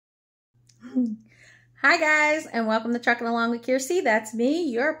Hi guys, and welcome to Trucking Along with Kiersey. That's me,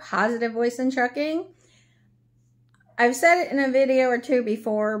 your positive voice in trucking. I've said it in a video or two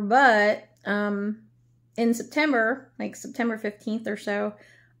before, but in September, like September 15th or so,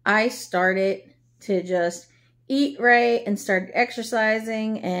 I started to just eat right and started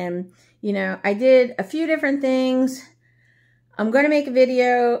exercising, and I did a few different things. I'm going to make a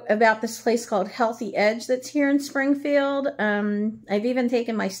video about this place called Healthy Edge that's here in Springfield. I've even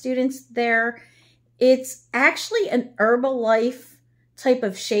taken my students there. It's actually an Herbalife type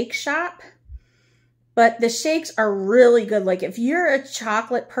of shake shop, but the shakes are really good. Like if you're a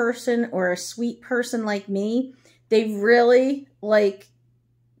chocolate person or a sweet person like me, they really like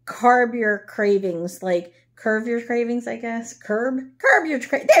curb your cravings, I guess. Curb your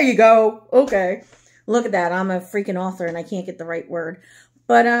cravings. There you go. Okay. Look at that. I'm a freaking author and I can't get the right word.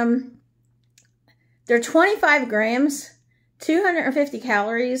 But they're 25 grams, 250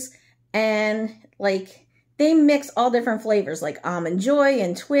 calories, and like they mix all different flavors like Almond Joy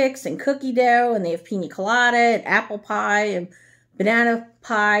and Twix and cookie dough, and they have pina colada and apple pie and banana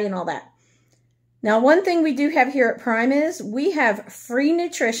pie and all that. Now, one thing we do have here at Prime is we have free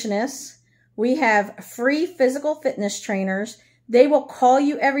nutritionists. We have free physical fitness trainers. They will call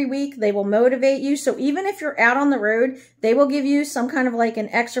you every week. They will motivate you. So even if you're out on the road, they will give you some kind of like an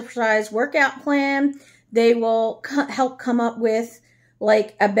exercise workout plan. They will help come up with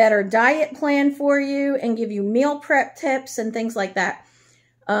like a better diet plan for you and give you meal prep tips and things like that.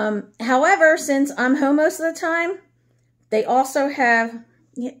 However, since I'm home most of the time, they also have,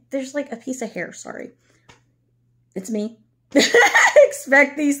 there's like a piece of hair, sorry. It's me.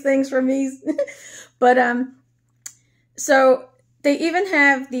 Expect these things from me. But, so they even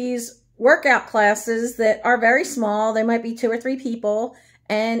have these workout classes that are very small. They might be 2 or 3 people.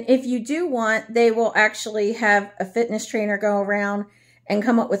 And if you do want, they will actually have a fitness trainer go around and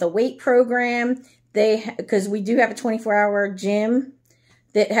come up with a weight program. Because we do have a 24-hour gym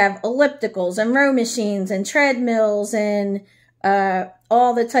that have ellipticals and row machines and treadmills and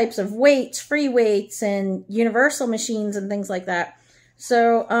all the types of weights, free weights and universal machines and things like that.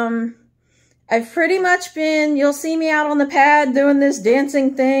 So, I've pretty much been, you'll see me out on the pad doing this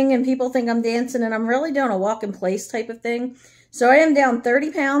dancing thing and people think I'm dancing, and I'm really doing a walk in place type of thing. So I am down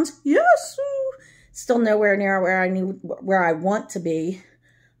 30 pounds. Yes. Still nowhere near where I want to be.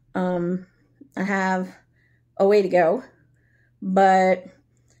 I have a way to go, but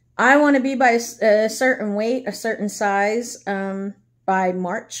I want to be by a certain weight, a certain size, by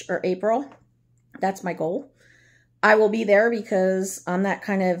March or April. That's my goal. I will be there because I'm that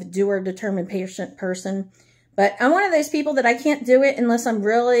kind of doer, determined, patient person. But I'm one of those people that I can't do it unless I'm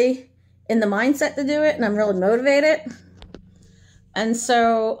really in the mindset to do it and I'm really motivated. And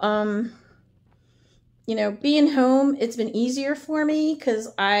so, being home, it's been easier for me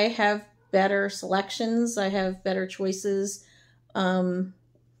because I have better selections. I have better choices.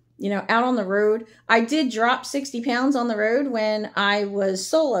 Out on the road, I did drop 60 pounds on the road when I was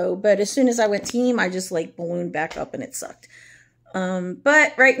solo, but as soon as I went team, I just like ballooned back up and it sucked.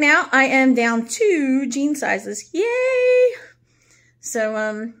 But right now I am down 2 jean sizes. Yay!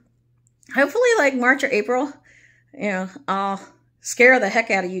 So, hopefully like March or April, I'll scare the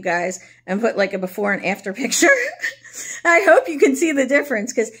heck out of you guys and put like a before and after picture. I hope you can see the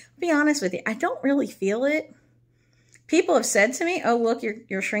difference because, to be honest with you, I don't really feel it. People have said to me, oh, look,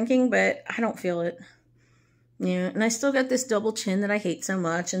 you're shrinking, but I don't feel it. Yeah, and I still got this double chin that I hate so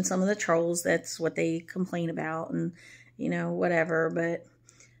much, and some of the trolls, that's what they complain about, and, whatever. But,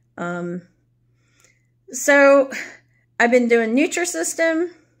 so I've been doing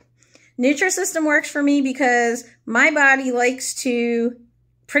Nutrisystem. Nutrisystem works for me because my body likes to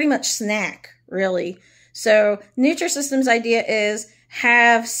pretty much snack, really. So Nutrisystem's idea is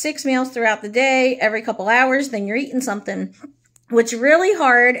have 6 meals throughout the day, every couple hours, then you're eating something. What's really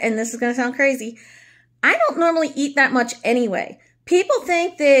hard, and this is going to sound crazy, I don't normally eat that much anyway. People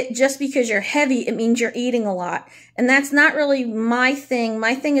think that just because you're heavy, it means you're eating a lot. And that's not really my thing.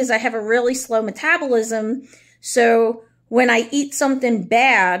 My thing is I have a really slow metabolism. So when I eat something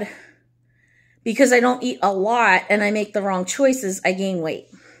bad, because I don't eat a lot and I make the wrong choices, I gain weight.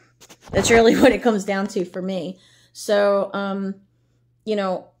 That's really what it comes down to for me. So,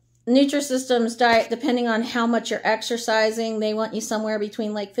 Nutrisystem's diet, depending on how much you're exercising, they want you somewhere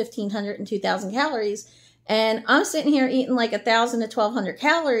between like 1,500 and 2,000 calories. And I'm sitting here eating like 1,000 to 1,200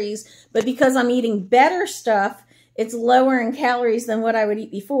 calories, but because I'm eating better stuff, it's lower in calories than what I would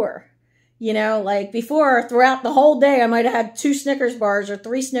eat before. Like before, throughout the whole day, I might have had 2 Snickers bars or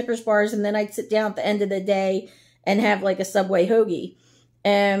 3 Snickers bars, and then I'd sit down at the end of the day and have like a Subway hoagie.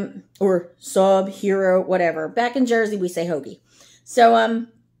 Or Sub, Hero, whatever. Back in Jersey, we say hoagie. So,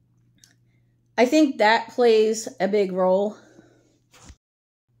 I think that plays a big role.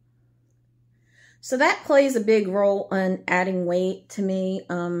 So that plays a big role in adding weight to me.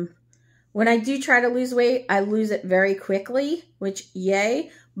 When I do try to lose weight, I lose it very quickly, which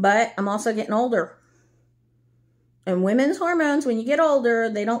yay, but I'm also getting older. And women's hormones, when you get older,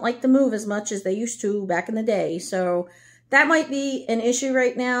 they don't like to move as much as they used to back in the day. So that might be an issue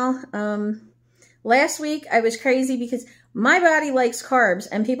right now. Last week, I was crazy because my body likes carbs.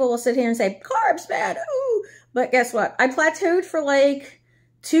 And people will sit here and say, carbs bad, ooh. But guess what? I plateaued for like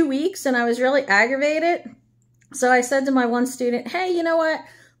 2 weeks and I was really aggravated. So I said to my one student, hey, you know what?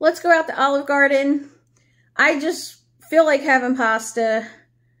 Let's go out to Olive Garden. I just feel like having pasta.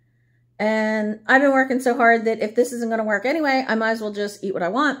 And I've been working so hard that if this isn't going to work anyway, I might as well just eat what I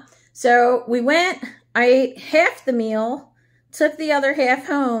want. So we went, I ate half the meal, took the other half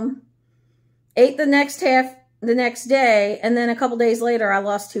home, ate the next half the next day, and then a couple days later, I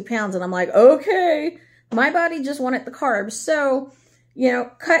lost 2 pounds. And I'm like, okay, my body just wanted the carbs. So, you know,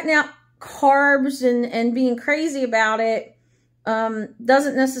 cutting out carbs and being crazy about it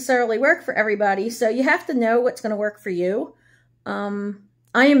doesn't necessarily work for everybody. So you have to know what's going to work for you.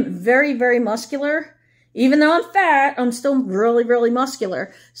 I am very, very muscular. Even though I'm fat, I'm still really, really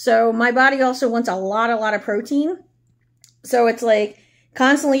muscular. So my body also wants a lot of protein. So it's like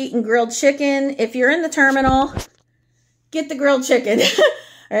constantly eating grilled chicken. If you're in the terminal, get the grilled chicken.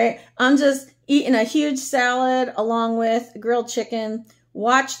 All right. I'm just eating a huge salad along with grilled chicken.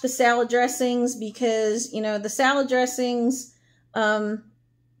 Watch the salad dressings because, you know, the salad dressings,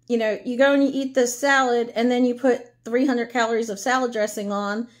 you know, you go and you eat this salad and then you put 300 calories of salad dressing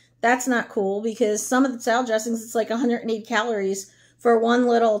on. That's not cool because some of the salad dressings, it's like 108 calories for one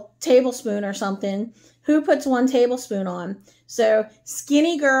little tablespoon or something. Who puts 1 tablespoon on? So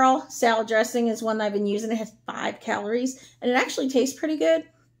Skinny Girl salad dressing is one I've been using. It has 5 calories and it actually tastes pretty good.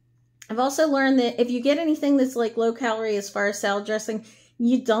 I've also learned that if you get anything that's like low calorie as far as salad dressing,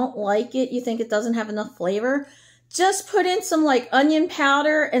 you don't like it, you think it doesn't have enough flavor, just put in some like onion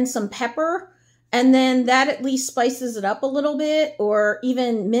powder and some pepper. And then that at least spices it up a little bit, or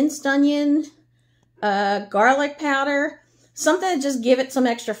even minced onion, garlic powder, something to just give it some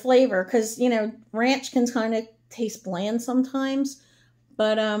extra flavor. Because, you know, ranch can kind of taste bland sometimes.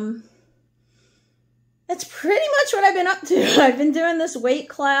 But that's pretty much what I've been up to. I've been doing this weight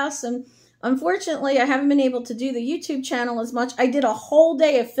class, and unfortunately, I haven't been able to do the YouTube channel as much. I did a whole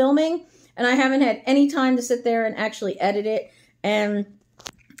day of filming, and I haven't had any time to sit there and actually edit it. And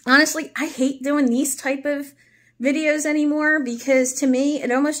honestly, I hate doing these type of videos anymore because to me,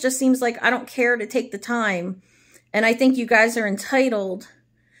 it almost just seems like I don't care to take the time. And I think you guys are entitled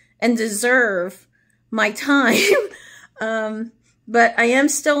and deserve my time. But I am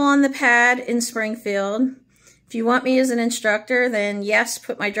still on the pad in Springfield. If you want me as an instructor, then yes,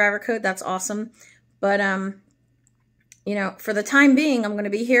 put my driver code. That's awesome. But, you know, for the time being, I'm going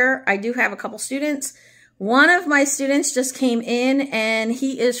to be here. I do have a couple students. One of my students just came in, and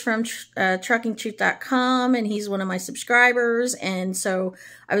he is from truckingtruth.com, and he's one of my subscribers, and so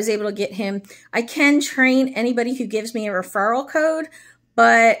I was able to get him. I can train anybody who gives me a referral code,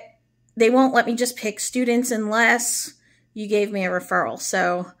 but they won't let me just pick students unless you gave me a referral.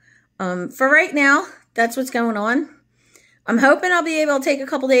 So for right now, that's what's going on. I'm hoping I'll be able to take a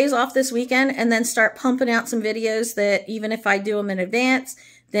couple days off this weekend and then start pumping out some videos that even if I do them in advance,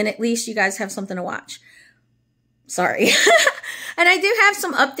 then at least you guys have something to watch. Sorry. And I do have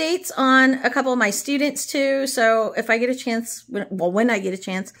some updates on a couple of my students too. So if I get a chance, when I get a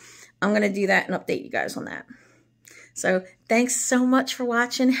chance, I'm going to do that and update you guys on that. So thanks so much for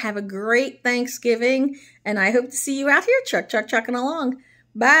watching. Have a great Thanksgiving. And I hope to see you out here trucking along.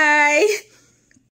 Bye.